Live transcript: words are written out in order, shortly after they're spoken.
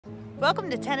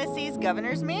Welcome to Tennessee's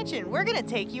Governor's Mansion. We're going to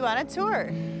take you on a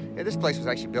tour. Yeah, this place was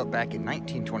actually built back in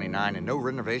 1929 and no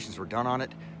renovations were done on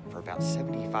it for about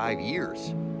 75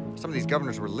 years. Some of these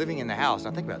governors were living in the house. Now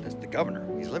think about this, the governor,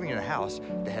 he's living in a house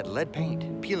that had lead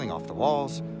paint peeling off the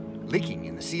walls, leaking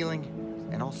in the ceiling,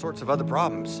 and all sorts of other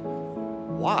problems.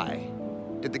 Why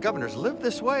did the governors live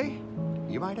this way,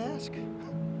 you might ask?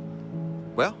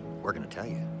 Well, we're gonna tell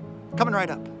you. Coming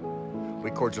right up. We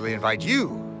cordially invite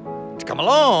you to come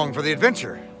along for the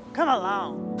adventure. Come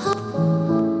along.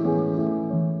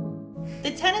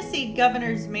 The Tennessee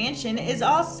Governor's Mansion is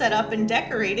all set up and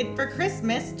decorated for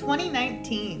Christmas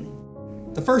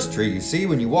 2019. The first tree you see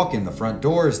when you walk in the front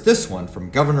door is this one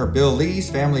from Governor Bill Lee's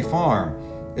family farm.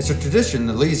 It's a tradition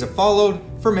the Lees have followed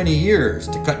for many years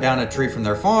to cut down a tree from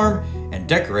their farm and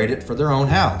decorate it for their own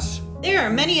house. There are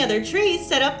many other trees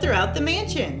set up throughout the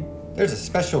mansion. There's a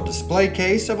special display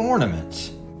case of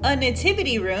ornaments. A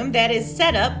nativity room that is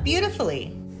set up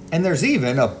beautifully. And there's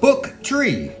even a book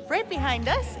tree. Right behind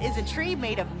us is a tree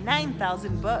made of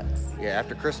 9,000 books. Yeah,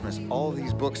 after Christmas, all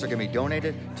these books are gonna be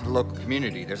donated to the local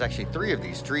community. There's actually 3 of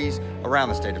these trees around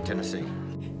the state of Tennessee.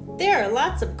 There are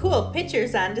lots of cool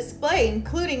pictures on display,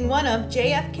 including one of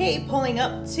JFK pulling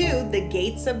up to the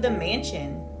gates of the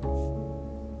mansion.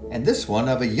 And this one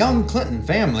of a young Clinton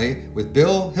family with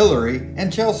Bill, Hillary,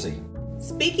 and Chelsea.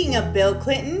 Speaking of Bill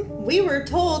Clinton, we were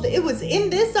told it was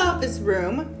in this office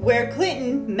room where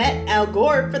Clinton met Al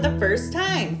Gore for the first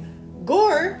time.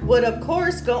 Gore would of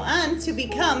course go on to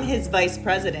become his vice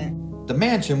president. The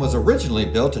mansion was originally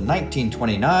built in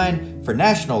 1929 for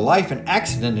National Life and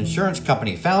Accident Insurance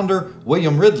Company founder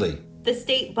William Ridley. The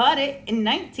state bought it in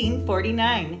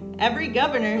 1949. Every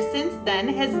governor since then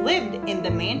has lived in the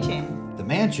mansion. The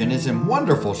mansion is in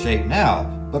wonderful shape now,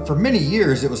 but for many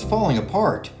years it was falling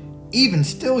apart, even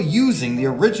still using the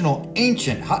original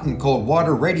ancient hot and cold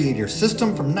water radiator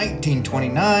system from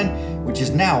 1929, which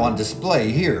is now on display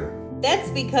here. That's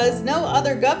because no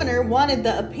other governor wanted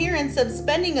the appearance of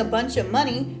spending a bunch of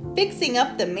money fixing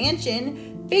up the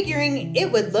mansion, figuring it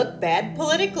would look bad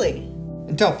politically.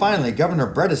 Until finally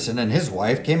Governor Bredesen and his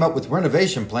wife came up with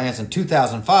renovation plans in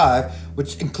 2005,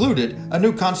 which included a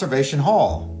new conservation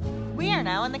hall. We are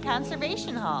now in the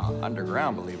conservation hall.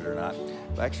 Underground, believe it or not.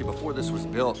 But actually, before this was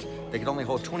built, they could only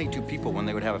hold 22 people when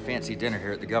they would have a fancy dinner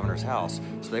here at the governor's house.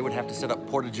 So they would have to set up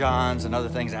porta-johns and other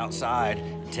things outside,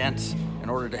 tents, in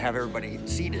order to have everybody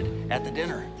seated at the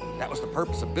dinner. That was the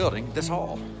purpose of building this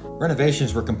hall.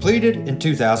 Renovations were completed in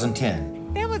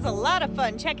 2010. It was a lot of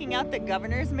fun checking out the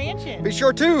governor's mansion. Be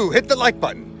sure to hit the like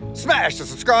button, smash the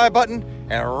subscribe button,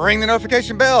 and ring the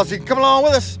notification bell so you can come along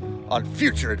with us on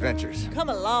future adventures. Come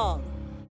along.